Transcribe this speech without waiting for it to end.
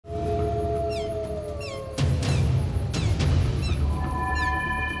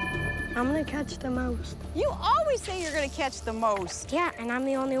catch the most. You always say you're gonna catch the most. Yeah, and I'm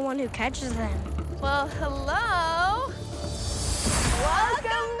the only one who catches them. Well, hello.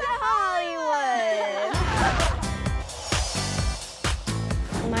 Welcome to Hollywood.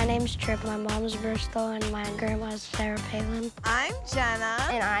 My name's Tripp, my mom's Bristol, and my grandma's Sarah Palin. I'm Jenna.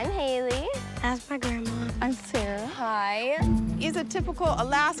 And I'm Hailey. That's my grandma. I'm Sarah. Hi. He's a typical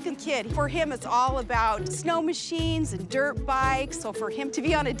Alaskan kid. For him, it's all about snow machines and dirt bikes. So for him to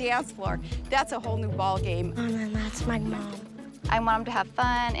be on a dance floor, that's a whole new ball game. And then that's my mom. I want him to have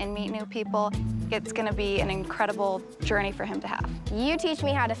fun and meet new people. It's gonna be an incredible journey for him to have. You teach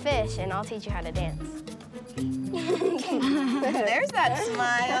me how to fish, and I'll teach you how to dance. There's that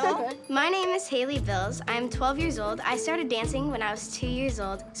smile. My name is Hailey Bills. I'm 12 years old. I started dancing when I was 2 years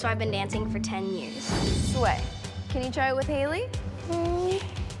old, so I've been dancing for 10 years. Sway. Can you try it with Hailey?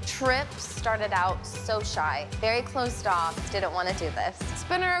 Tripp started out so shy, very closed off, didn't want to do this.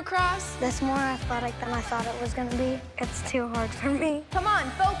 Spin her across. That's more athletic than I thought it was gonna be. It's too hard for me. Come on,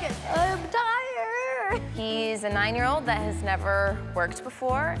 focus. I'm tired. He's a 9-year-old that has never worked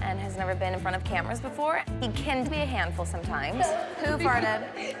before and has never been in front of cameras before. He can be a handful sometimes. Who farted?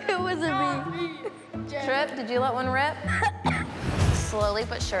 It wasn't me. Tripp, did you let one rip? Slowly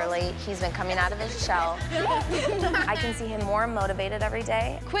but surely, he's been coming out of his shell. I can see him more motivated every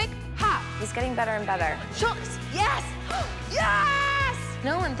day. Quick, hop. He's getting better and better. Shoulders. Yes. Yes.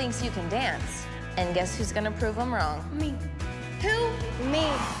 No one thinks you can dance. And guess who's gonna prove them wrong? Me. Who? Me.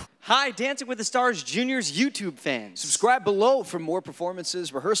 Hi, Dancing with the Stars Junior's YouTube fans. Subscribe below for more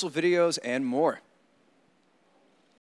performances, rehearsal videos, and more.